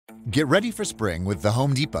Get ready for spring with the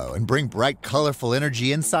Home Depot and bring bright, colorful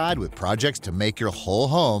energy inside with projects to make your whole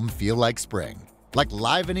home feel like spring. Like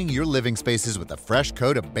livening your living spaces with a fresh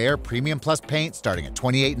coat of Behr Premium Plus paint starting at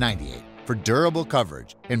 $28.98 for durable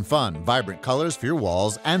coverage in fun, vibrant colors for your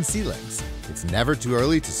walls and ceilings. It's never too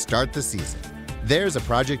early to start the season. There's a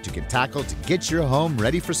project you can tackle to get your home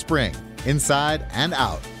ready for spring, inside and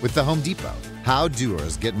out with the Home Depot. How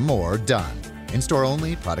doers get more done. In-store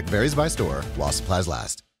only. Product varies by store while supplies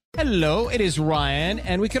last. Hello, it is Ryan,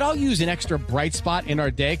 and we could all use an extra bright spot in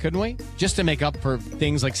our day, couldn't we? Just to make up for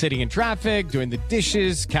things like sitting in traffic, doing the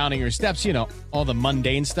dishes, counting your steps, you know, all the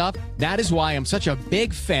mundane stuff. That is why I'm such a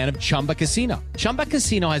big fan of Chumba Casino. Chumba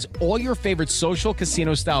Casino has all your favorite social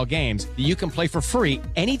casino-style games that you can play for free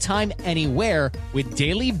anytime, anywhere with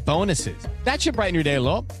daily bonuses. That should brighten your day a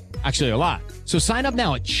little. Actually, a lot. So sign up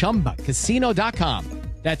now at ChumbaCasino.com.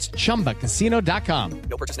 That's ChumbaCasino.com.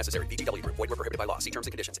 No purchase necessary. VGW Group. Void where prohibited by law. See terms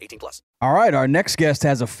and conditions. 18+. All right, our next guest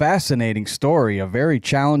has a fascinating story, a very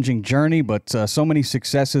challenging journey, but so many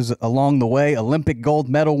successes along the way. Olympic gold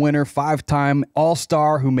medal winner, 5-time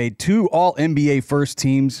All-Star who made 2 All-NBA first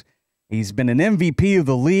teams. He's been an MVP of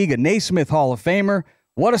the league, a Naismith Hall of Famer.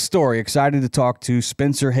 What a story. Excited to talk to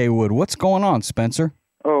Spencer Haywood. What's going on, Spencer?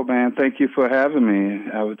 Oh, man, thank you for having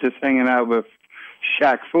me. I was just hanging out with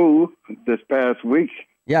Shaq Fu this past week.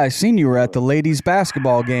 Yeah, I seen you were at the ladies'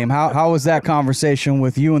 basketball game. How was that conversation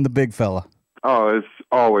with you and the big fella? Oh, it's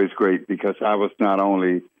always great because I was not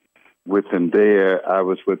only with him there, I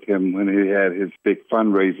was with him when he had his big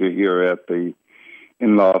fundraiser here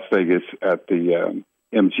in Las Vegas at the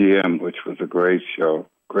MGM, which was a great show.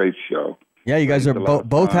 Great show. Yeah, you guys are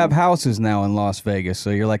both have houses now in Las Vegas,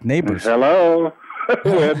 so you're like neighbors. Hello,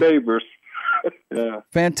 we're neighbors. Yeah.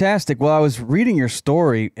 Fantastic. Well, I was reading your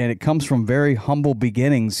story, and it comes from very humble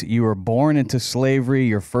beginnings. You were born into slavery,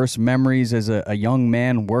 your first memories as a young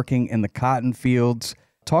man working in the cotton fields.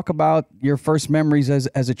 Talk about your first memories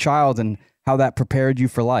as a child and how that prepared you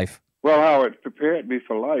for life. Well, how it prepared me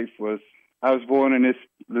for life was I was born in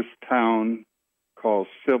this town called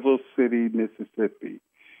Silver City, Mississippi.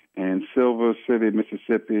 And Silver City,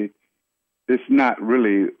 Mississippi, it's not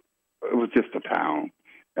really, it was just a town.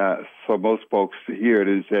 So most folks hear it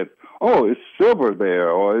and said, oh, it's silver there,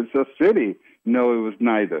 or it's a city. No, it was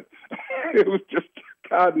neither. It was just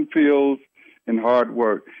cotton fields and hard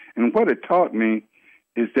work. And what it taught me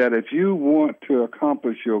is that if you want to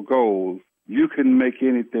accomplish your goals, you can make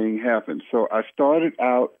anything happen. So I started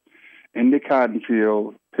out in the cotton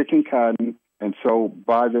field, picking cotton. And so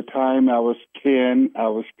by the time I was 10, I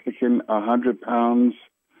was picking 100 pounds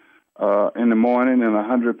in the morning and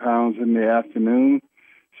 100 pounds in the afternoon.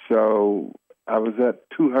 So I was at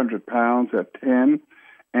 200 pounds at 10,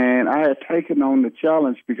 and I had taken on the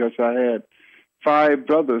challenge because I had 5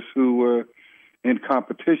 brothers who were in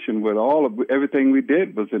competition with everything we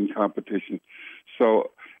did was in competition.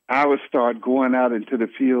 So I would start going out into the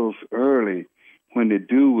fields early when the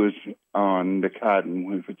dew was on the cotton,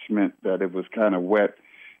 which meant that it was kind of wet,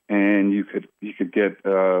 and you could get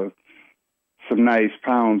some nice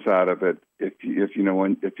pounds out of it if you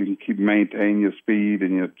can keep maintaining your speed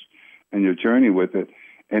and your journey with it.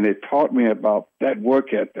 And it taught me about that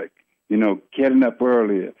work ethic, getting up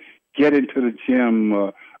earlier, get into the gym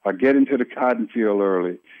or get into the cotton field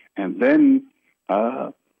early, and then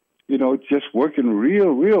just working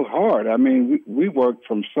real hard. I mean, we worked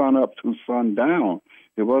from sun up to sun down.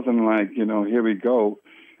 It wasn't like, here we go.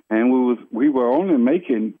 And we were only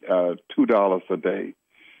making $2 a day.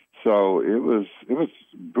 So it was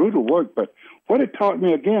brutal work, but what it taught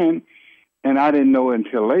me again, and I didn't know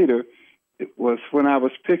until later, it was when I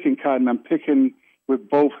was picking cotton, I'm picking with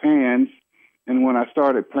both hands, and when I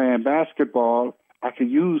started playing basketball, I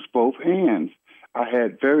could use both hands. I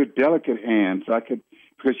had very delicate hands.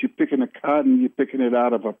 Because you're picking the cotton, you're picking it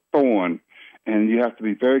out of a thorn, and you have to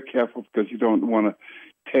be very careful because you don't want to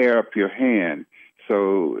tear up your hand.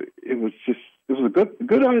 So it was a good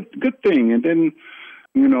thing, and then.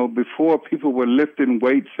 Before people were lifting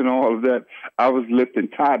weights and all of that, I was lifting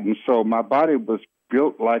cotton. So my body was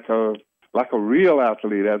built like a real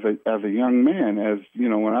athlete as a young man. As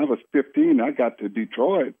when I was 15, I got to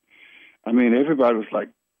Detroit. I mean, everybody was like,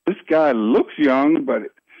 "This guy looks young,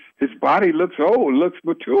 but his body looks old, looks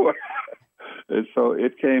mature." And so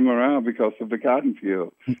it came around because of the cotton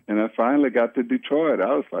field. And I finally got to Detroit.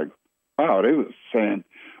 I was like, "Wow!" They was saying,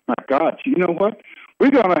 "My God, you know what? We're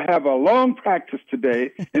going to have a long practice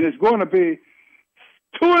today, and it's going to be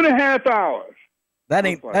 2.5 hours." That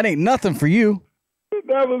ain't nothing for you.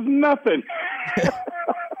 That was nothing. That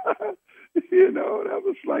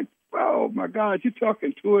was like, oh my God, you're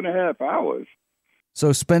talking 2.5 hours.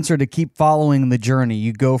 So, Spencer, to keep following the journey,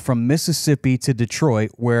 you go from Mississippi to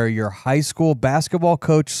Detroit, where your high school basketball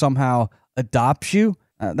coach somehow adopts you.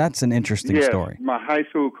 That's an interesting story. My high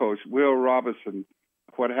school coach, Will Robinson.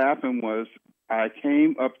 What happened was I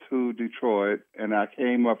came up to Detroit, and I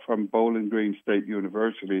came up from Bowling Green State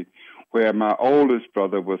University, where my oldest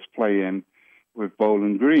brother was playing with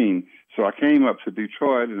Bowling Green. So I came up to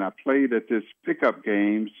Detroit, and I played at this pickup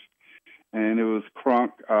games, and it was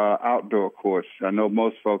Crunk outdoor courts. I know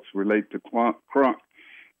most folks relate to Crunk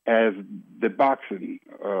as the boxing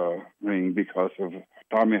ring because of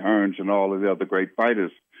Tommy Hearns and all of the other great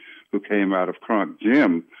fighters who came out of Crunk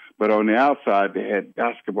Gym. But on the outside, they had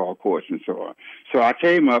basketball courts and so on. So I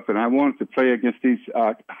came up, and I wanted to play against these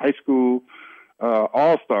high school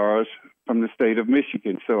all-stars from the state of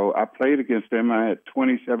Michigan. So I played against them. I had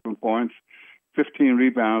 27 points, 15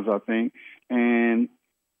 rebounds, I think, and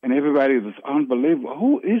everybody was unbelievable.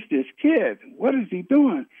 Who is this kid? What is he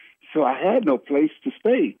doing? So I had no place to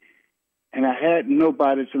stay, and I had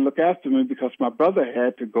nobody to look after me because my brother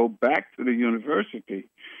had to go back to the university.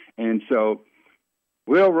 And so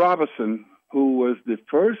Will Robinson, who was the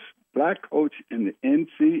first black coach in the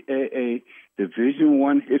NCAA Division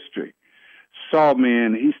I history, saw me,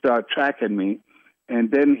 and he started tracking me.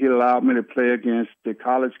 And then he allowed me to play against the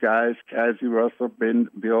college guys, Cassie Russell,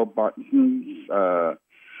 Bill Barton,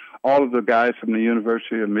 all of the guys from the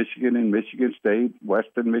University of Michigan and Michigan State,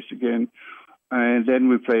 Western Michigan. And then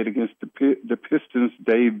we played against the Pistons,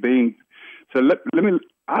 Dave Bing. So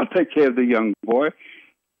I'll take care of the young boy.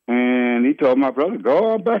 And he told my brother,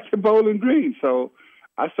 go on back to Bowling Green. So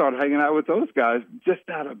I started hanging out with those guys just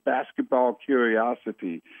out of basketball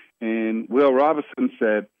curiosity. And Will Robinson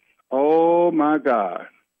said, oh, my God,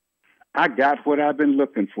 I got what I've been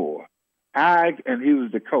looking for. And he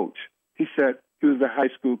was the coach. He said, he was the high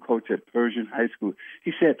school coach at Persian High School.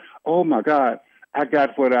 He said, oh, my God, I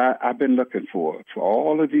got what I've been looking for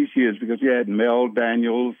all of these years, because you had Mel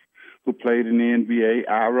Daniels, who played in the NBA,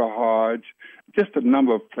 Ira Hodge, just a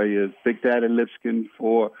number of players, Big Daddy Lipscomb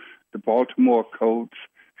for the Baltimore Colts.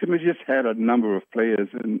 We just had a number of players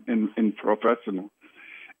in professional.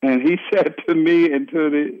 And he said to me and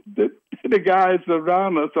to the guys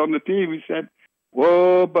around us on the team, he said,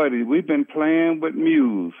 whoa, buddy, we've been playing with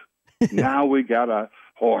mules. Now we got a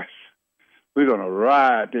horse. We're going to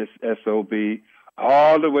ride this SOB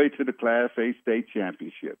all the way to the Class A state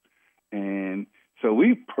championship. And so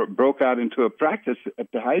we broke out into a practice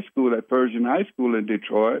at the high school, at Persian High School in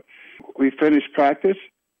Detroit. We finished practice,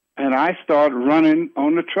 and I started running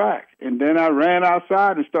on the track. And then I ran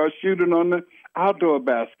outside and started shooting on the outdoor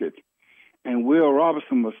basket. And Will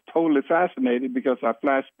Robinson was totally fascinated, because I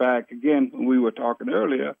flashed back again when we were talking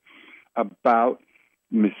earlier about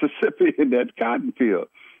Mississippi and that cotton field.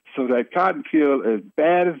 So that cotton field, as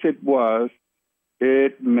bad as it was,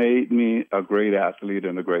 it made me a great athlete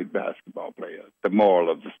and a great basketball player, the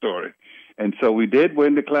moral of the story. And so we did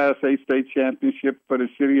win the Class A state championship for the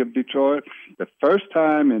city of Detroit, the first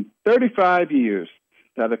time in 35 years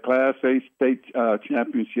that a Class A state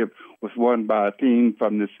championship was won by a team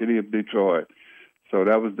from the city of Detroit. So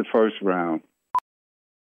that was the first round.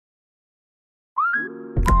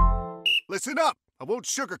 Listen up. I won't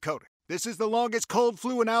sugarcoat it. This is the longest cold,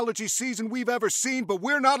 flu, and allergy season we've ever seen, but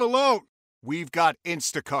we're not alone. We've got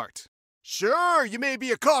Instacart. Sure, you may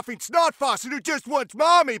be a coughing snot faucet who just wants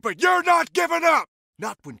mommy, but you're not giving up!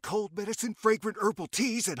 Not when cold medicine, fragrant herbal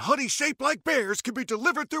teas, and honey shaped like bears can be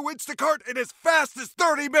delivered through Instacart in as fast as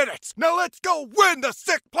 30 minutes! Now let's go win the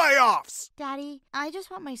sick playoffs! Daddy, I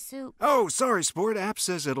just want my soup. Oh, sorry, Sport. App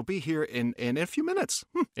says it'll be here in a few minutes.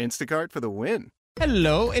 Instacart for the win.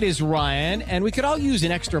 Hello, it is Ryan, and we could all use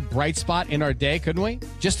an extra bright spot in our day, couldn't we?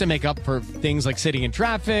 Just to make up for things like sitting in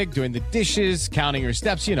traffic, doing the dishes, counting your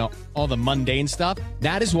steps, all the mundane stuff.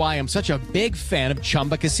 That is why I'm such a big fan of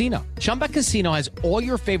Chumba Casino. Chumba Casino has all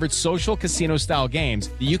your favorite social casino-style games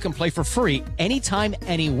that you can play for free anytime,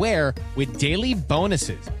 anywhere with daily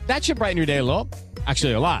bonuses. That should brighten your day a little.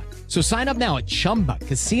 Actually, a lot. So sign up now at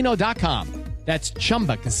ChumbaCasino.com. That's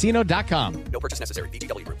ChumbaCasino.com. No purchase necessary.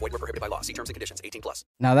 VGW Group. Void where prohibited by law. See terms and conditions. 18+.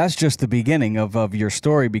 Now, that's just the beginning of your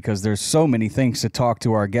story, because there's so many things to talk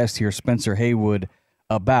to our guest here, Spencer Haywood,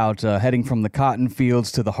 about heading from the cotton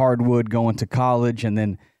fields to the hardwood, going to college, and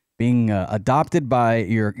then being adopted by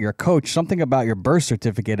your coach. Something about your birth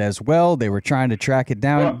certificate as well. They were trying to track it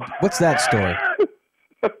down. What's that story?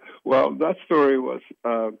 Well, that story was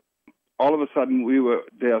all of a sudden the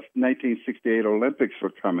 1968 Olympics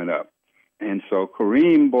were coming up. And so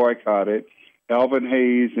Kareem boycotted. Elvin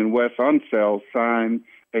Hayes and Wes Unseld signed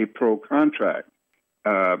a pro contract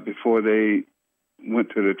before they went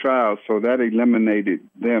to the trials. So that eliminated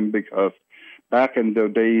them, because back in the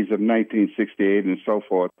days of 1968 and so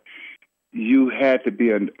forth, you had to be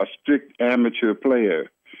a strict amateur player.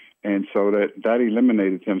 And so that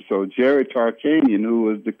eliminated him. So Jerry Tarkanian, who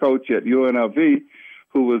was the coach at UNLV,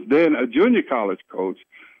 who was then a junior college coach,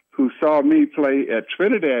 who saw me play at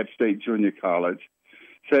Trinidad State Junior College,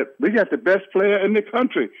 said, we got the best player in the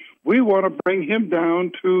country. We want to bring him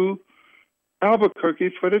down to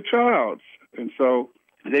Albuquerque for the tryouts. And so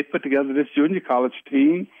they put together this junior college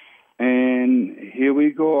team, and here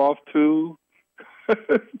we go off to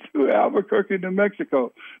Albuquerque, New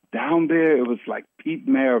Mexico. Down there, it was like Pete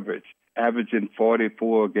Maravich, averaging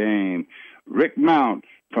 44 a game. Rick Mount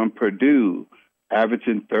from Purdue,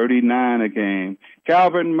 averaging 39 a game.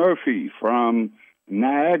 Calvin Murphy from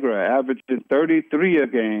Niagara, averaging 33 a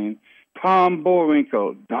game. Tom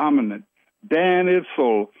Bowinkle, dominant. Dan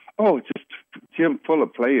Ipsel, just gym full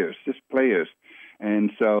of players, just players.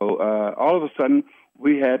 And so all of a sudden,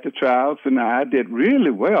 we had the tryouts, and I did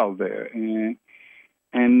really well there.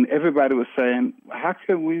 And everybody was saying, how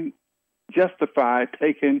can we justify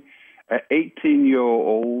taking an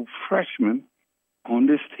 18-year-old freshman on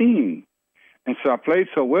this team? And so I played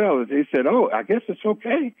so well, they said, I guess it's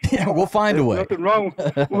okay. Yeah, we'll find a way. Nothing wrong.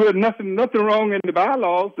 There's nothing wrong in the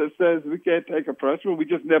bylaws that says we can't take a freshman. We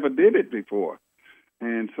just never did it before.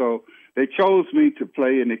 And so they chose me to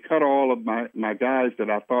play, and they cut all of my guys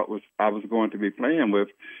that I thought I was going to be playing with.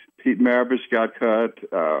 Pete Maravich got cut.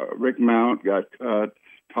 Rick Mount got cut.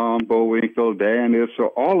 Tom Bowinkle, Dan Ipsel,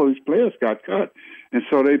 all of these players got cut. And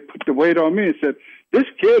so they put the weight on me and said, this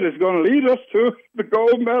kid is going to lead us to the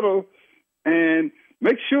gold medal. And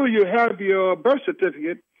make sure you have your birth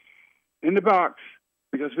certificate in the box,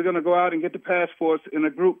 because we're going to go out and get the passports in a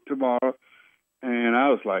group tomorrow. And I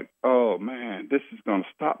was like, oh, man, this is going to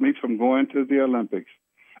stop me from going to the Olympics.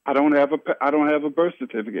 I don't have a birth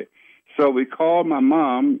certificate. So we called my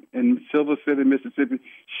mom in Silver City, Mississippi.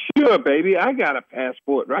 Sure, baby, I got a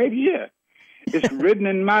passport right here. It's written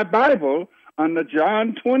in my Bible under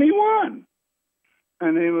John 21.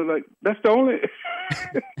 And they were like, that's the only...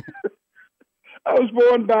 I was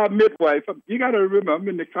born by a midwife. You got to remember, I'm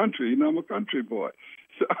in the country. I'm a country boy.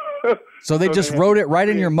 So they just wrote it right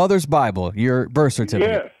in your mother's Bible, your birth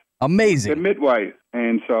certificate. Yes. Amazing. The midwife.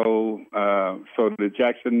 And so the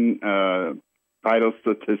Jackson Vital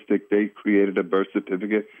Statistic, they created a birth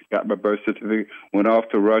certificate, got my birth certificate, went off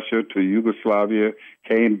to Russia, to Yugoslavia,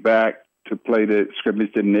 came back to play the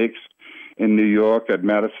scrimmage the Knicks in New York at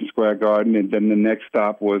Madison Square Garden, and then the next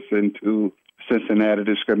stop was into Cincinnati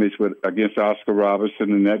to scrimmage against Oscar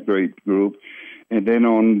Robertson and that great group, and then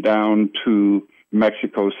on down to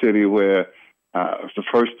Mexico City, where the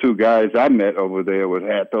first two guys I met over there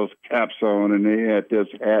had those caps on, and they had those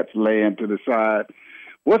hats laying to the side.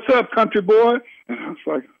 What's up, country boy? And I was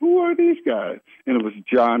like, who are these guys? And it was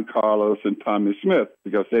John Carlos and Tommy Smith,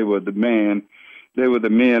 because they were the men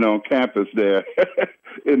on campus there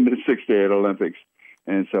in the '68 Olympics.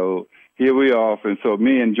 And so here we are. And so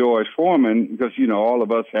me and George Foreman, because, all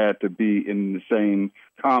of us had to be in the same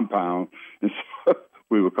compound. And so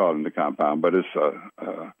we were calling the compound, but it's a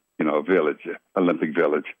village, Olympic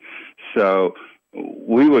Village. So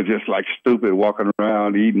we were just like stupid, walking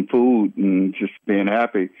around, eating food and just being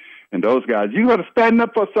happy. And those guys, you got to stand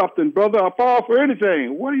up for something, brother. I'll fall for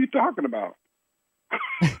anything. What are you talking about?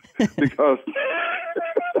 Because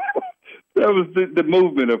that was the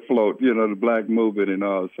movement afloat, the black movement and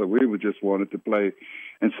all. So we were just wanted to play.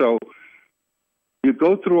 And so you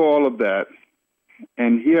go through all of that,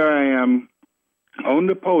 and here I am on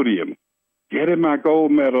the podium, getting my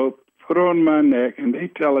gold medal, put on my neck, and they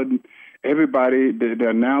telling everybody, the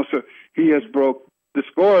announcer, he has broke the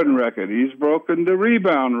scoring record. He's broken the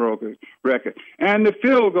rebound record and the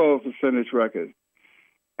field goal percentage record.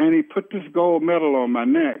 And he put this gold medal on my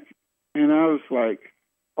neck. And I was like,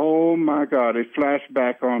 oh, my God. It flashed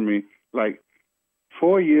back on me like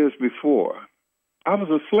 4 years before. I was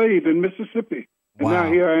a slave in Mississippi. And Wow.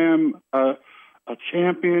 now here I am, a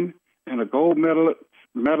champion and a gold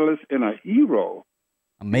medalist and a hero.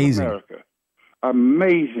 Amazing. In America.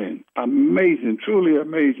 Amazing, truly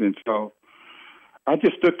amazing. So I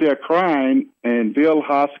just stood there crying, and Bill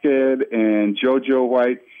Hoskett and JoJo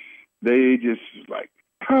White, they just like,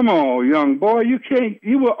 come on, young boy,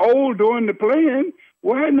 you were old during the playing.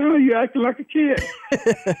 Why now you acting like a kid?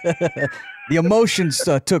 The emotions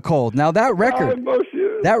took hold. Now that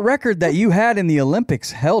record that you had in the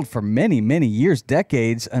Olympics held for many, many years,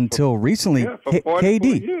 decades, until recently. Yeah, for 44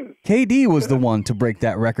 years. KD was the one to break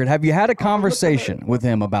that record. Have you had a conversation with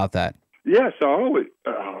him about that? Yes, I always.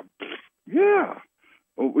 Yeah.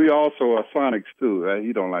 Well, we also are Sonics too.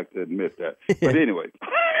 He don't like to admit that. But anyway,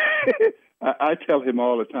 I tell him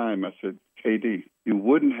all the time, I said, KD, you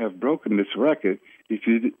wouldn't have broken this record if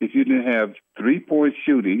you didn't have 3-point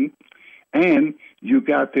shooting, and you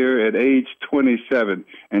got there at age 27.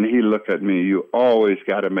 And he looked at me, you always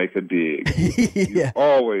got to make a dig. You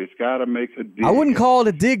always got to make a dig. I wouldn't call it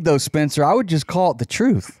a dig, though, Spencer. I would just call it the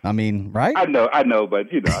truth. I mean, right? I know, but,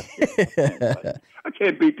 I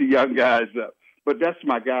can't beat the young guys up. But that's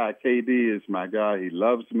my guy. KD is my guy. He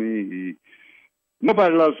loves me.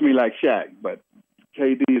 Nobody loves me like Shaq, but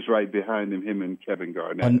KD is right behind him and Kevin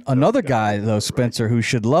Garnett. Another guy, though, Spencer, who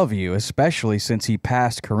should love you, especially since he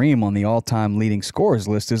passed Kareem on the all-time leading scorers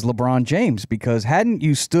list, is LeBron James, because hadn't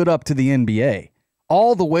you stood up to the NBA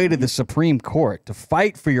all the way to the Supreme Court to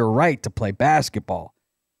fight for your right to play basketball,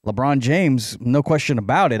 LeBron James, no question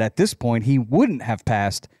about it, at this point, he wouldn't have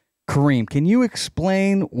passed Kareem. Can you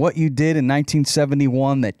explain what you did in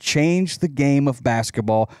 1971 that changed the game of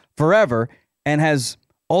basketball forever and has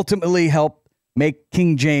ultimately helped make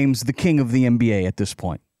King James the king of the NBA at this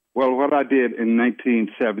point? Well, what I did in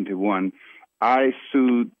 1971, I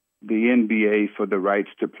sued the NBA for the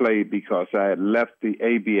rights to play because I had left the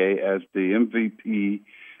ABA as the MVP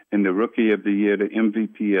in the Rookie of the Year, the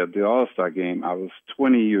MVP of the All-Star Game. I was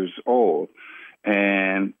 20 years old,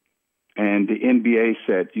 and the NBA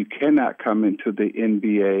said you cannot come into the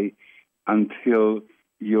NBA until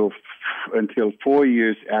 4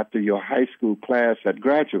 years after your high school class had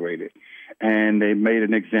graduated. And they made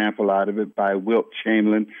an example out of it by Wilt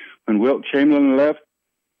Chamberlain. When Wilt Chamberlain left,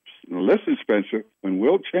 listen, Spencer, when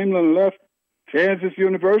Wilt Chamberlain left Kansas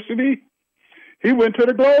University, he went to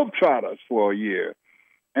the Globetrotters for a year.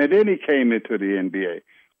 And then he came into the NBA.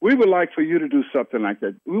 We would like for you to do something like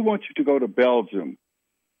that. We want you to go to Belgium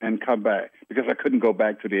and come back, because I couldn't go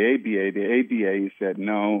back to the ABA. The ABA said,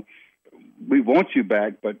 no, we want you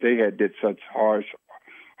back, but they had did such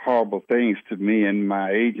horrible things to me and my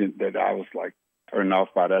agent that I was like turned off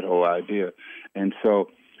by that whole idea. And so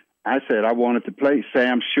I said I wanted to play.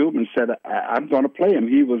 Sam Schulman said, I'm going to play him.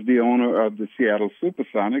 He was the owner of the Seattle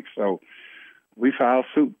Supersonics, so we filed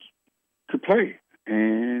suit to play.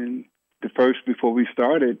 And the first, before we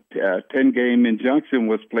started, 10-game injunction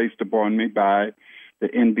was placed upon me by the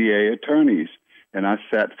NBA attorneys. And I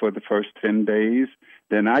sat for the first 10 days.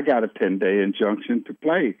 Then I got a 10-day injunction to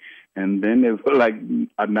play. And then they were like,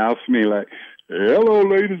 announced me like, hello,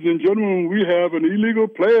 ladies and gentlemen, we have an illegal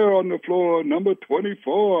player on the floor, number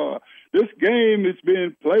 24. This game is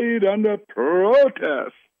being played under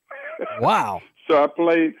protest. Wow. So I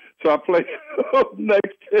played the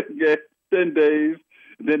next 10 days.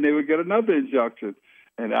 Then they would get another injunction.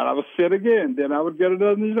 And I would sit again. Then I would get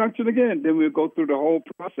another injunction again. Then we'd go through the whole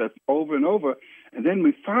process over and over. And then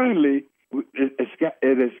we finally,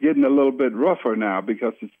 it is getting a little bit rougher now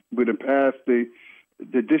because we've passed the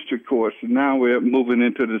district courts. And now we're moving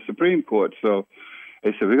into the Supreme Court. So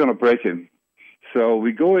they said, we're going to break him. So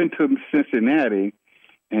we go into Cincinnati,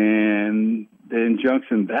 and the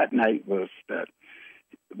injunction that night was that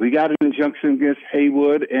we got an injunction against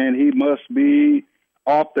Haywood, and he must be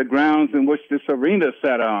off the grounds in which this arena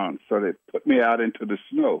sat on. So they put me out into the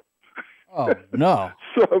snow. Oh, no.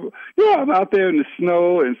 So, yeah, I'm out there in the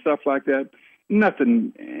snow and stuff like that.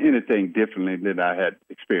 Anything differently than I had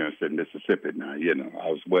experienced in Mississippi now. You know, I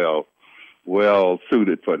was well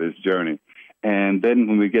suited for this journey. And then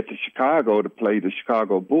when we get to Chicago to play the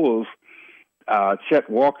Chicago Bulls, Chet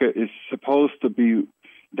Walker is supposed to be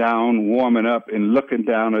down warming up and looking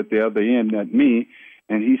down at the other end at me.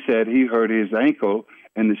 And he said he hurt his ankle,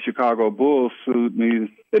 and the Chicago Bulls sued me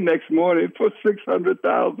the next morning for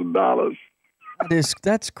 $600,000.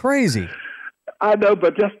 That's crazy. I know,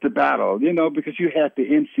 but that's the battle, you know, because you had the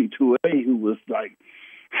NC2A who was like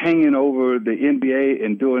hanging over the NBA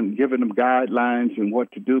and giving them guidelines and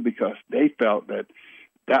what to do, because they felt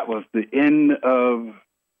that was the end of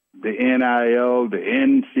the NIL, the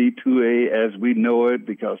NC2A as we know it,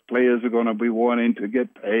 because players are going to be wanting to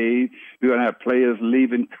get paid. We're going to have players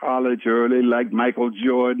leaving college early like Michael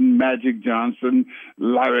Jordan, Magic Johnson,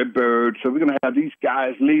 Larry Bird. So we're going to have these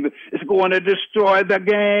guys leaving. It's going to destroy the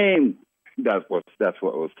game. That's what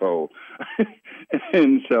was told.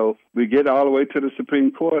 And so we get all the way to the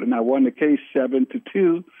Supreme Court, and I won the case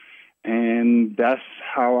 7-2, and that's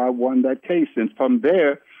how I won that case. And from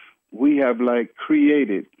there, we have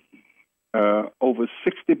created over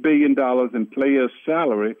 $60 billion in players'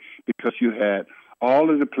 salary, because you had all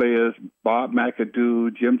of the players, Bob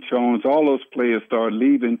McAdoo, Jim Jones, all those players started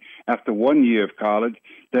leaving after 1 year of college.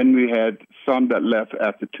 Then we had some that left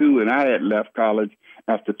after 2, and I had left college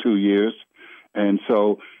after 2 years. And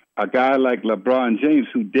so a guy like LeBron James,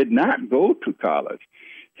 who did not go to college,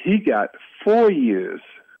 he got 4 years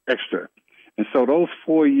extra. And so those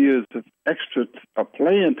 4 years of extra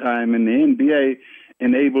playing time in the NBA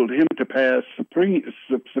enabled him to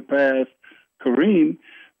surpass Kareem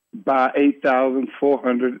by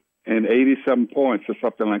 8,487 points or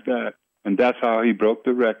something like that. And that's how he broke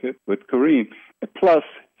the record with Kareem. Plus,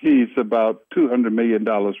 he's about $200 million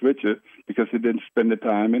richer because he didn't spend the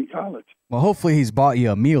time in college. Well, hopefully he's bought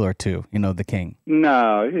you a meal or two, the king.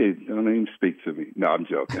 No, he don't even speak to me. No, I'm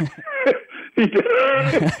joking. he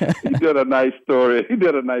did a nice story. He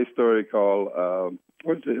did a nice story called,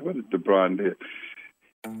 what did LeBron do?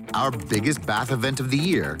 Our biggest bath event of the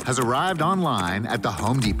year has arrived online at the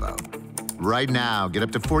Home Depot. Right now, get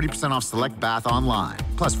up to 40% off select bath online,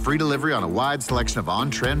 plus free delivery on a wide selection of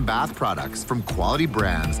on-trend bath products from quality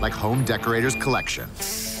brands like Home Decorators Collection.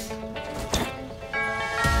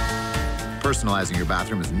 Personalizing your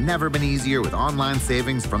bathroom has never been easier with online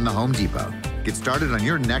savings from the Home Depot. Get started on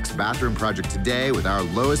your next bathroom project today with our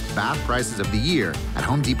lowest bath prices of the year at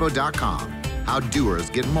HomeDepot.com. How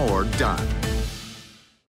doers get more done.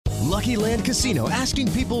 Lucky Land Casino,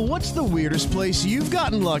 asking people, what's the weirdest place you've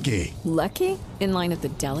gotten lucky? Lucky? In line at the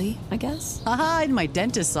deli, I guess? Aha, in my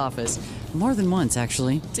dentist's office. More than once,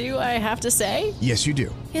 actually. Do I have to say? Yes, you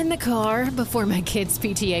do. In the car before my kids'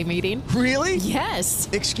 PTA meeting. Really? Yes.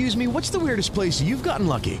 Excuse me, what's the weirdest place you've gotten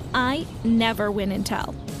lucky? I never win and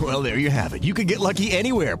tell. Well, there you have it. You can get lucky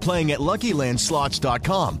anywhere, playing at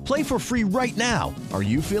LuckyLandSlots.com. Play for free right now. Are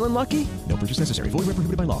you feeling lucky? No purchase necessary. Void where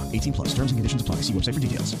prohibited by law. 18 plus. Terms and conditions apply. See website for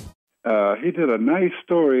details. He did a nice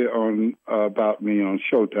story about me on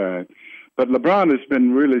Showtime. But LeBron has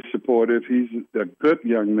been really supportive. He's a good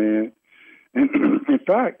young man. And in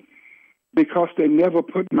fact, because they never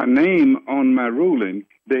put my name on my ruling,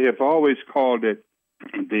 they have always called it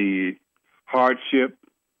the hardship,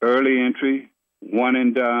 early entry, one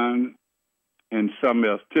and done, and some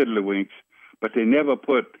else, tiddlywinks. But they never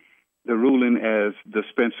put the ruling as the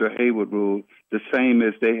Spencer Haywood rule, the same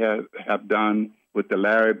as they have done with the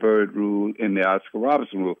Larry Bird rule and the Oscar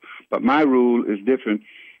Robertson rule. But my rule is different,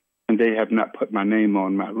 and they have not put my name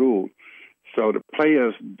on my rule. So the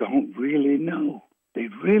players don't really know. They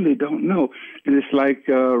really don't know. And it's like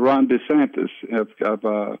Ron DeSantis of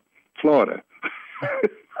Florida.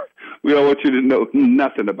 We don't want you to know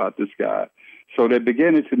nothing about this guy. So they're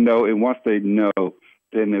beginning to know, and once they know,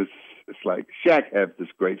 then it's like Shaq had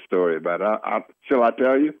this great story about it. Shall I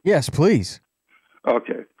tell you? Yes, please.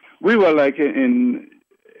 Okay. We were like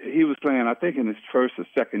he was playing, I think, in his first or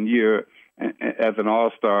second year as an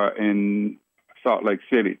all-star in Salt Lake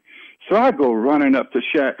City. So I go running up to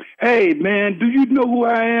Shaq. Hey, man, do you know who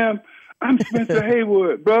I am? I'm Spencer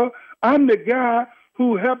Haywood, bro. I'm the guy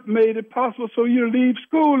who helped made it possible so you leave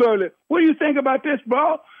school early. What do you think about this,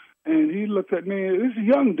 bro? And he looked at me. This is a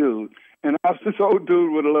young dude. And I was this old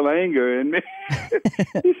dude with a little anger in me.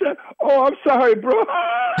 He said, oh, I'm sorry, bro.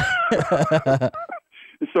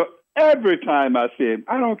 So every time I see him,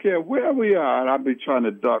 I don't care where we are, and I'll be trying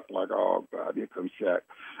to duck like, oh, God, here comes Shaq.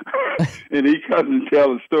 And he comes and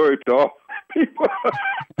tells the story to all people.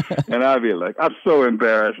 And I'll be like, I'm so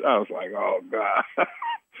embarrassed. I was like, oh, God.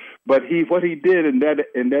 But what he did in that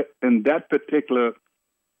particular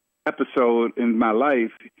episode in my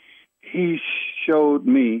life, he showed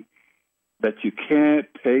me that you can't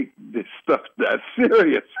take this stuff that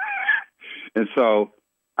serious. And so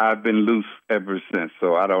I've been loose ever since,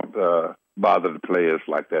 so I don't bother the players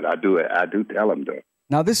like that. I do tell them though.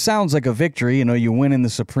 Now, this sounds like a victory. You win in the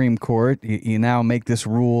Supreme Court. You now make this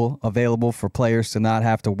rule available for players to not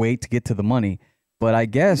have to wait to get to the money. But I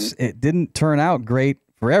guess it didn't turn out great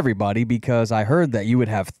for everybody, because I heard that you would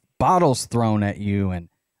have bottles thrown at you and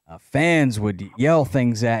fans would yell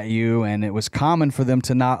things at you, and it was common for them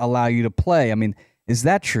to not allow you to play. I mean, is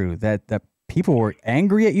that true, that people were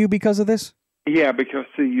angry at you because of this? Yeah, because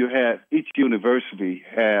see, each university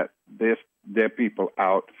had their people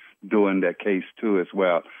out doing their case too as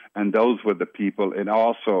well, and those were the people. And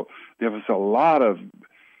also, there was a lot of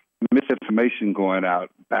misinformation going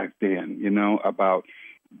out back then, about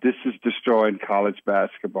this is destroying college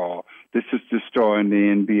basketball. This is destroying the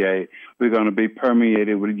NBA. We're going to be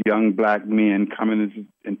permeated with young black men coming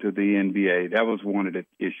into the NBA. That was one of the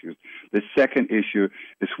issues. The second issue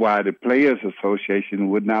is why the Players Association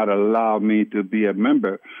would not allow me to be a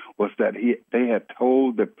member, was that they had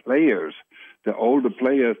told the players, the older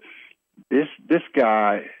players, this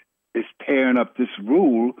guy is tearing up this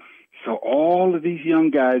rule. So all of these young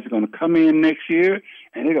guys are going to come in next year,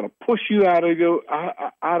 and they're going to push you out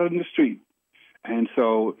in the street. And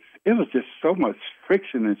so it was just so much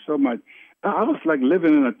friction and so much. I was like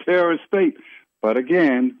living in a terrorist state. But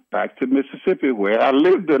again, back to Mississippi, where I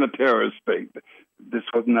lived in a terrorist state, this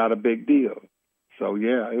was not a big deal. So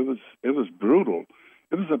yeah, it was brutal.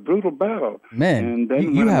 It was a brutal battle. Man, and then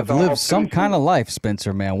you when it have was all lived some finished, kind of life,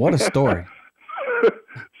 Spencer, man. What a story.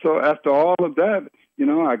 So after all of that, you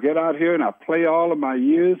know, I get out here and I play all of my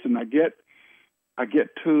years, and I get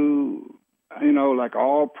to, you know, like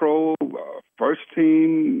all pro, first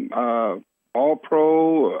team, all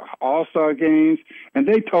pro, all-star games. And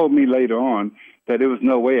they told me later on that there was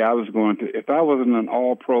no way I was going to, if I wasn't an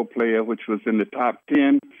all pro player, which was in the top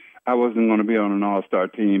 10, I wasn't going to be on an all-star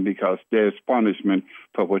team because there's punishment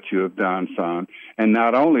for what you have done, son. And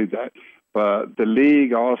not only that, but the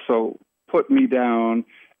league also put me down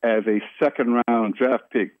as a second-round draft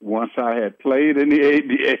pick once I had played in the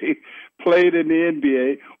ABA, played in the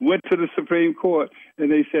NBA, went to the Supreme Court,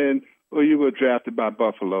 and they said, well, you were drafted by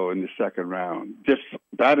Buffalo in the second round. Just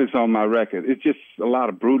that is on my record. It's just a lot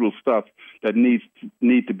of brutal stuff that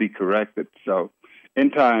need to be corrected. So in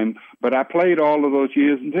time, but I played all of those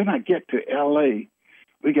years, and then I get to L.A.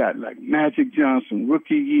 We got like Magic Johnson,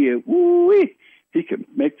 rookie year. Woo-wee! He could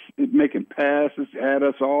making passes, had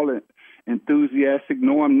us all enthusiastic.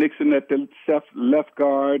 Norm Nixon at the left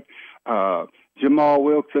guard, Jamal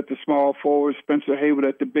Wilkes at the small forward, Spencer Haywood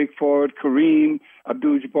at the big forward, Kareem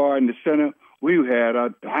Abdul-Jabbar in the center. We had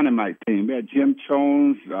a dynamite team. We had Jim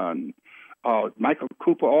Jones, Michael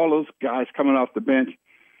Cooper, all those guys coming off the bench.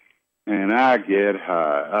 And I get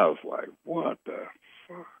high. I was like, what the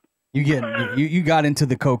fuck? You got into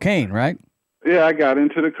the cocaine, right? Yeah, I got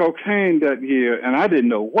into the cocaine that year, and I didn't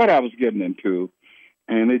know what I was getting into.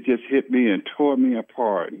 And it just hit me and tore me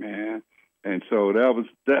apart, man. And so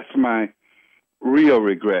that's my real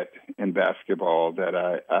regret in basketball, that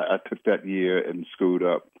I took that year and screwed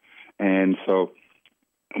up. And so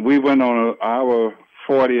we went on our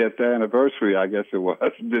 40th anniversary, I guess it was,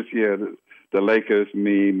 this year. The Lakers,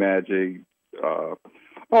 me, Magic,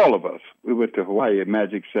 all of us. We went to Hawaii, and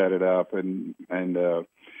Magic set it up, and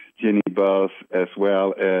Jenny Buss, as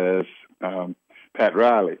well as Pat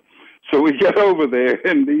Riley. So we get over there,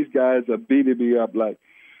 and these guys are beating me up like,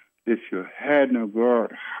 if you hadn't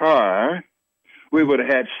got high, we would have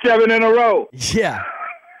had 7 in a row. Yeah,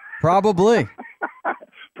 probably.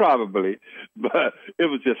 Probably. But it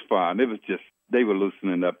was just fun. It was just, they were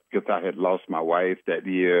loosening up because I had lost my wife that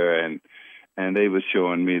year, and they were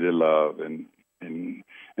showing me the love. And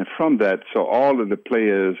from that, so all of the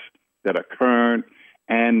players that are current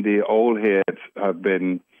and the old heads have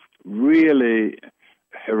been really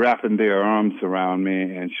wrapping their arms around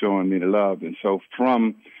me and showing me the love. And so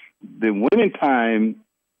from the Winning Time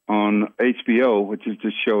on HBO, which is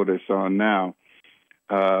the show that's on now,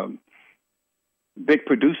 big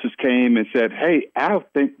producers came and said, hey, I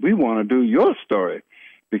think we want to do your story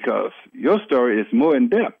because your story is more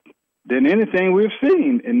in-depth than anything we've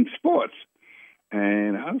seen in sports.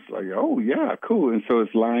 And I was like, oh, yeah, cool. And so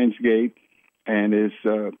it's Lionsgate, and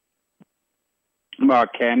it's Mark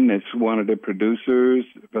Cannon is one of the producers.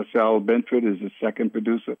 Vassell Benford is the second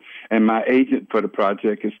producer. And my agent for the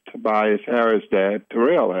project is Tobias Harris' dad,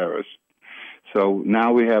 Terrell Harris. So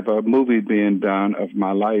now we have a movie being done of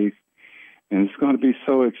my life, and it's going to be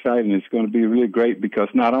so exciting. It's going to be really great because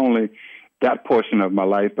not only that portion of my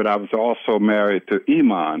life, but I was also married to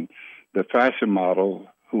Iman, the fashion model,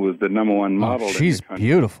 who was the #1 model. She's in the country.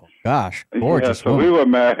 Beautiful. Gosh, gorgeous. Yeah, so we were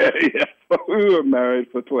married. We were married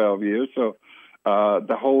for 12 years. So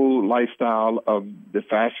the whole lifestyle of the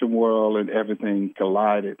fashion world and everything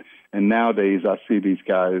collided. And nowadays I see these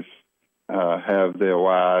guys have their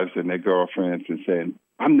wives and their girlfriends and saying,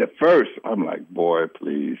 I'm the first. I'm like, boy,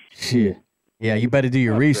 please. Yeah, you better do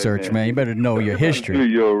your research, man. You better know your history. Do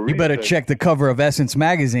your you better research. check the cover of Essence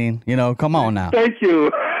magazine. You know, come on now. Thank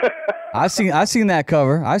you. I seen that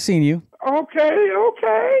cover. I seen you. Okay.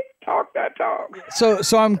 Talk that talk.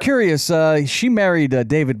 So I'm curious. She married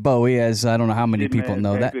David Bowie, as I don't know how many people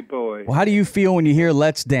know that. David Bowie. Well, how do you feel when you hear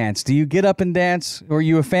 "Let's Dance"? Do you get up and dance, or are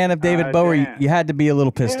you a fan of David Bowie? Dance. You had to be a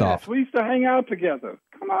little pissed off. We used to hang out together.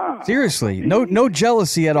 Come on. Seriously, no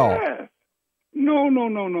jealousy at all. Yes.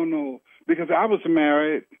 No. Because I was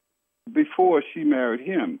married before she married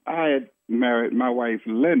him. I had married my wife,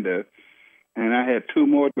 Linda, and I had 2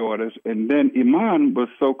 more daughters. And then Iman was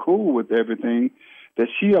so cool with everything that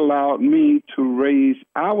she allowed me to raise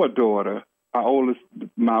our daughter,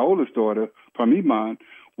 my oldest daughter from Iman,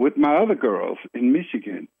 with my other girls in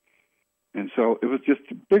Michigan. And so it was just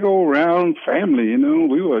a big old round family, you know.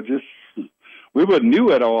 We were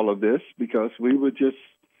new at all of this because we were just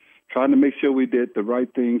trying to make sure we did the right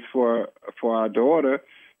things for our daughter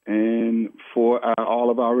and for all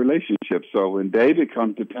of our relationships. So when David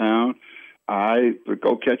comes to town, I would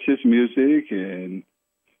go catch his music, and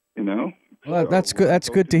you know. Well, that's good. That's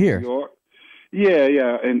good to hear.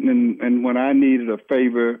 Yeah. And when I needed a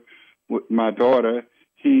favor with my daughter,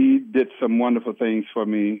 he did some wonderful things for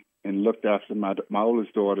me and looked after my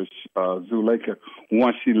oldest daughter, Zuleika,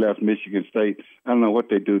 once she left Michigan State. I don't know what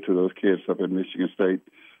they do to those kids up in Michigan State,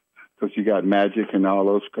 because you got Magic and all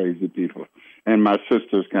those crazy people. And my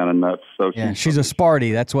sister's kind of nuts. So yeah, she's a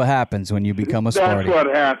Sparty. That's what happens when you become a Sparty. That's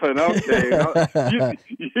what happened. Okay.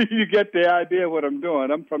 you get the idea what I'm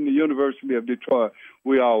doing. I'm from the University of Detroit.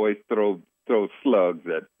 We always throw slugs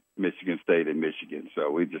at Michigan State and Michigan.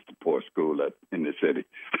 So we're just a poor school in the city.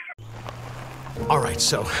 All right,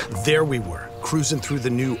 so there we were, cruising through the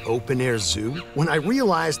new open-air zoo, when I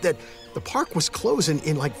realized that the park was closing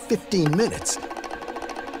in like 15 minutes.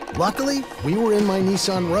 Luckily, we were in my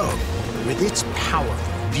Nissan Rogue. With its powerful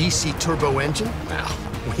VC turbo engine, well,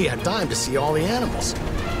 we had time to see all the animals.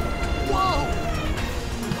 Whoa!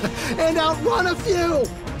 And outrun a few!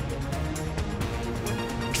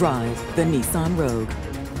 Drive the Nissan Rogue.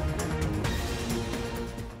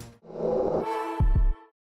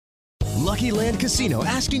 Lucky Land Casino,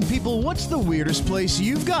 asking people, what's the weirdest place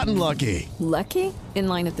you've gotten lucky? Lucky? In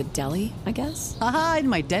line at the deli, I guess? Aha, in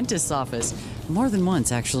my dentist's office. More than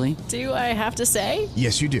once, actually. Do I have to say?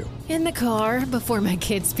 Yes, you do. In the car before my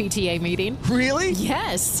kids' PTA meeting. Really?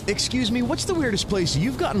 Yes. Excuse me, what's the weirdest place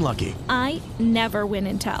you've gotten lucky? I never win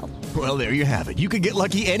and tell. Well, there you have it. You can get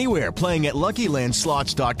lucky anywhere, playing at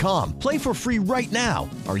LuckyLandSlots.com. Play for free right now.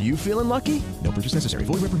 Are you feeling lucky? No purchase necessary.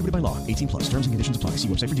 Void where prohibited by law. 18+. Terms and conditions apply. See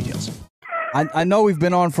website for details. I know we've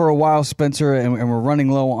been on for a while, Spencer, and we're running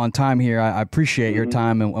low on time here. I appreciate your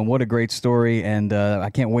time, and what a great story, and I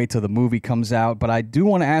can't wait till the movie comes out. But I do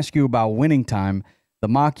want to ask you about Winning Time, the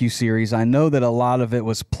Mock-U series. I know that a lot of it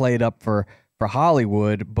was played up for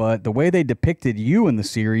Hollywood, but the way they depicted you in the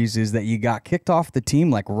series is that you got kicked off the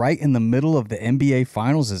team like right in the middle of the NBA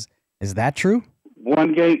Finals. Is that true?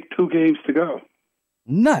 1 game, 2 games to go.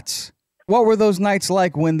 Nuts. What were those nights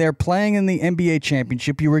like when they're playing in the NBA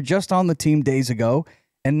championship? You were just on the team days ago,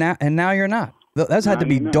 and now you're not. Those had to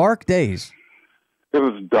be dark days. It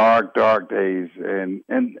was dark days, and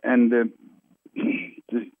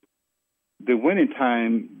the Winning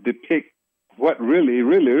Time depict what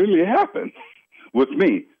really happened with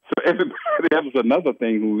me. So everybody, that was another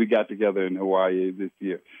thing when we got together in Hawaii this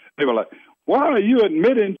year. They were like, "Why are you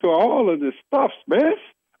admitting to all of this stuff, Spence?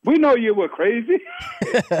 We know you were crazy."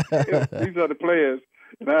 These are the players.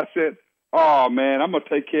 And I said, "Oh, man, I'm going to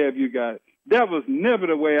take care of you guys. That was never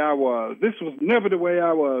the way I was. This was never the way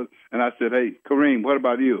I was." And I said, "Hey, Kareem, what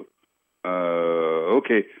about you?"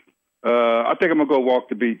 Okay. I think I'm going to go walk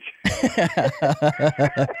the beach.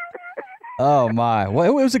 Oh, my. Well,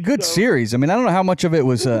 it was a good series. I mean, I don't know how much of it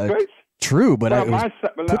was true, but it was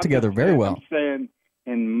put together very well. I'm saying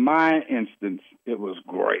in my instance, it was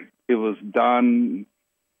great. It was done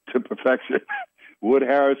to perfection. Wood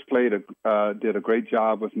Harris did a great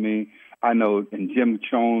job with me. I know in Jim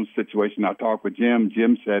Chone's situation, I talked with Jim.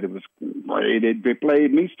 Jim said it was great. They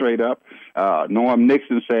played me straight up. Norm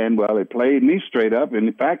Nixon saying, well, they played me straight up. And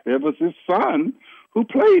in fact, it was his son who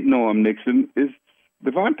played Norm Nixon, is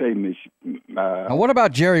Devontae Michigan. Now, what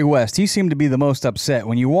about Jerry West? He seemed to be the most upset.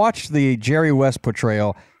 When you watched the Jerry West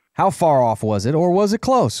portrayal, how far off was it, or was it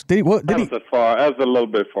close? That was a little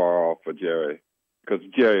bit far off for Jerry, because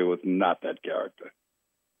Jerry was not that character.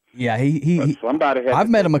 Yeah, I've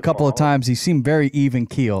met him a couple of times. He seemed very even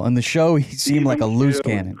keel. In the show, he seemed like a loose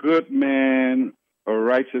cannon. Good man, a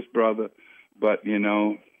righteous brother, but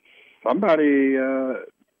somebody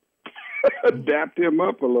dapped him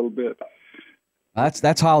up a little bit.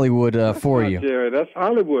 That's Hollywood for you. Jerry, that's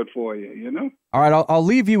Hollywood for you, All right, I'll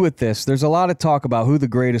leave you with this. There's a lot of talk about who the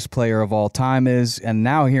greatest player of all time is, and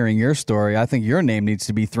now hearing your story, I think your name needs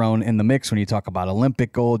to be thrown in the mix when you talk about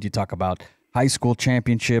Olympic gold, you talk about high school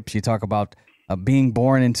championships, you talk about being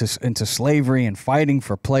born into slavery and fighting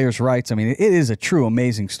for players' rights. I mean, it is a true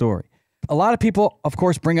amazing story. A lot of people, of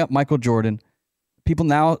course, bring up Michael Jordan. People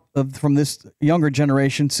now from this younger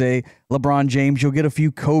generation say LeBron James. You'll get a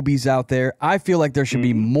few Kobes out there. I feel like there should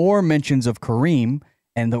be more mentions of Kareem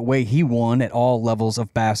and the way he won at all levels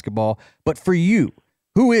of basketball. But for you,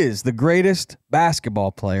 who is the greatest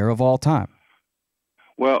basketball player of all time?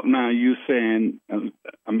 Well, now you saying, I'm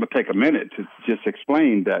going to take a minute to just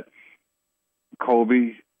explain that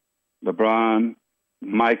Kobe, LeBron,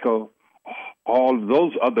 Michael, all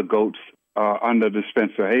those other GOATs are under the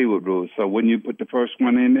Spencer Haywood rules. So when you put the first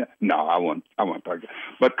one in there, no, I won't talk.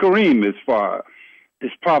 But Kareem is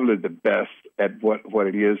probably the best at what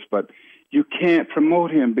it is, but you can't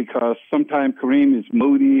promote him because sometimes Kareem is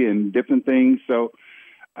moody and different things. So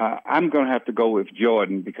I'm going to have to go with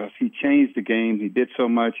Jordan because he changed the game. He did so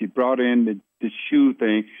much. He brought in the shoe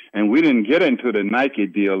thing, and we didn't get into the Nike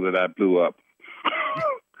deal that I blew up.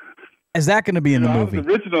 Is that going to be in the movie?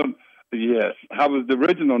 Yes. I was the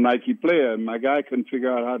original Nike player, and my guy couldn't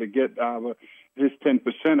figure out how to get his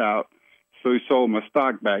 10% out, so he sold my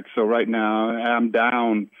stock back. So right now I'm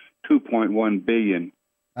down $2.1 billion.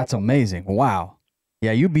 That's amazing. Wow.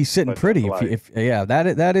 Yeah, you'd be sitting pretty if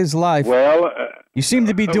that is life. Well, you seem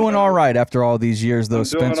to be doing all right after all these years, though,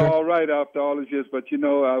 Spencer. Doing all right after all these years, but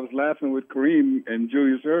I was laughing with Kareem and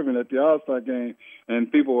Julius Erving at the All-Star game,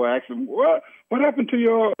 and people were asking, "What happened to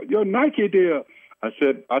your Nike deal?" I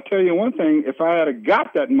said, "I'll tell you one thing. If I had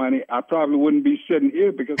got that money, I probably wouldn't be sitting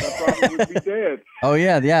here because I probably would be dead." Oh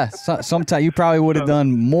yeah. Sometime you probably would have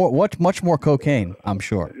done much more cocaine, I'm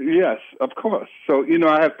sure. Yes, of course. So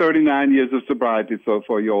I have 39 years of sobriety. So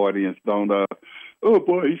for your audience, don't. Oh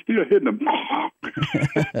boy, he's still hitting them.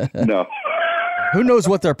 No. Who knows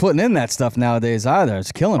what they're putting in that stuff nowadays either?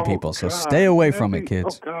 It's killing people. So stay away from it,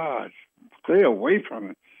 kids. Oh gosh, stay away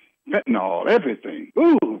from it. Fentanyl, everything.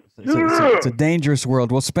 Ooh. It's a dangerous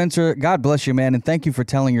world. Well, Spencer, God bless you, man, and thank you for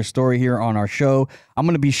telling your story here on our show. I'm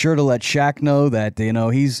going to be sure to let Shaq know that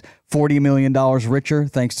he's $40 million richer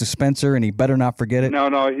thanks to Spencer, and he better not forget it.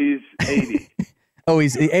 No, he's 80. Oh,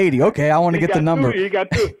 he's 80. Okay, I want to get the number. He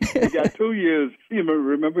got 2 years.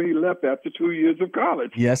 Remember, he left after 2 years of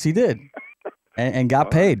college. Yes, he did. And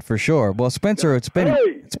got paid for sure. Well, Spencer, it's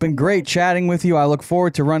been great chatting with you. I look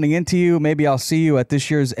forward to running into you. Maybe I'll see you at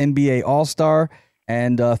this year's NBA All-Star.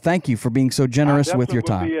 And thank you for being so generous with your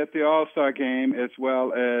time. I'll be at the All-Star game as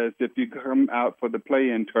well as if you come out for the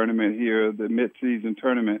play-in tournament here, the mid-season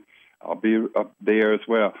tournament. I'll be up there as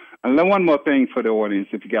well. And then one more thing for the audience,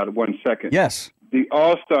 if you got 1 second. Yes. The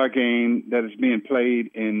All-Star game that is being played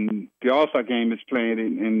the All-Star game is played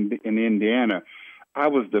in Indiana. I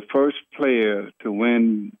was the first player to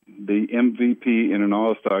win the MVP in an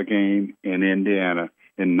All-Star game in Indiana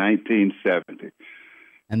in 1970.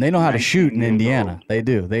 And they know how to shoot in Indiana. They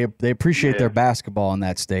do. They appreciate their basketball in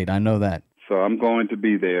that state. I know that. So I'm going to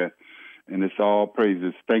be there, and it's all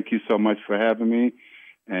praises. Thank you so much for having me,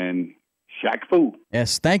 and Shaq Fu.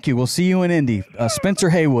 Yes, thank you. We'll see you in Indy. Spencer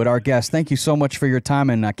Haywood, our guest, thank you so much for your time,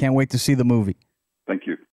 and I can't wait to see the movie. Thank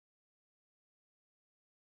you.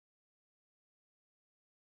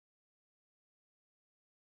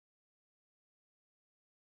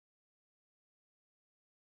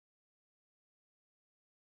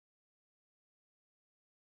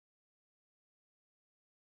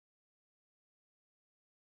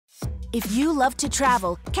 If you love to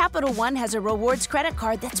travel, Capital One has a rewards credit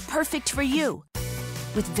card that's perfect for you.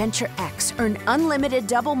 With Venture X, earn unlimited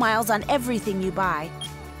double miles on everything you buy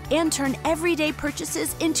and turn everyday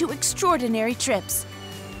purchases into extraordinary trips.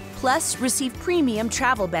 Plus, receive premium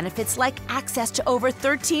travel benefits like access to over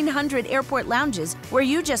 1,300 airport lounges where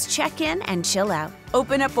you just check in and chill out.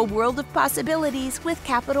 Open up a world of possibilities with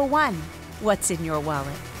Capital One. What's in your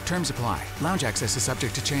wallet? Terms apply. Lounge access is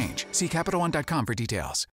subject to change. See CapitalOne.com for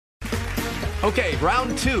details. Okay,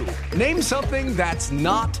 round 2. Name something that's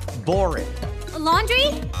not boring. A laundry?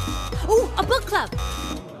 Ooh, a book club.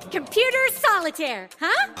 Computer solitaire,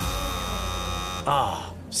 huh?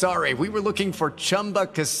 Ah, sorry, we were looking for Chumba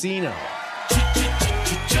Casino.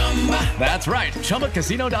 That's right,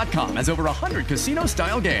 ChumbaCasino.com has over 100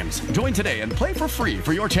 casino-style games. Join today and play for free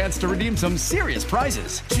for your chance to redeem some serious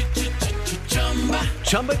prizes.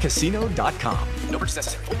 ChumbaCasino.com. No purchase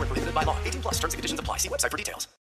necessary. Void where prohibited by law. 18+ terms and conditions apply. See website for details.